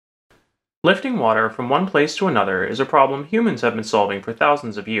Lifting water from one place to another is a problem humans have been solving for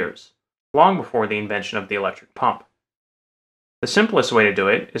thousands of years, long before the invention of the electric pump. The simplest way to do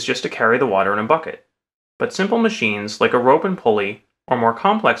it is just to carry the water in a bucket, but simple machines like a rope and pulley, or more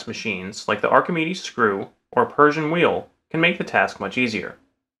complex machines like the Archimedes screw or Persian wheel, can make the task much easier.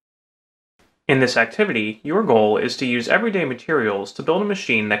 In this activity, your goal is to use everyday materials to build a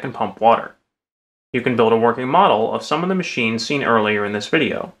machine that can pump water. You can build a working model of some of the machines seen earlier in this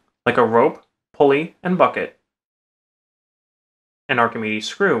video, like a rope, pulley, and bucket, an Archimedes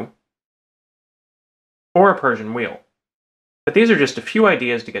screw, or a Persian wheel. But these are just a few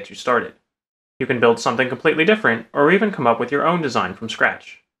ideas to get you started. You can build something completely different, or even come up with your own design from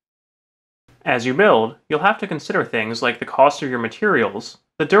scratch. As you build, you'll have to consider things like the cost of your materials,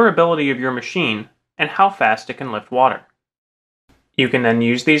 the durability of your machine, and how fast it can lift water. You can then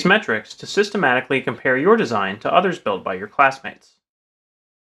use these metrics to systematically compare your design to others built by your classmates.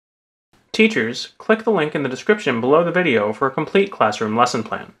 Teachers, click the link in the description below the video for a complete classroom lesson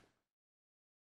plan.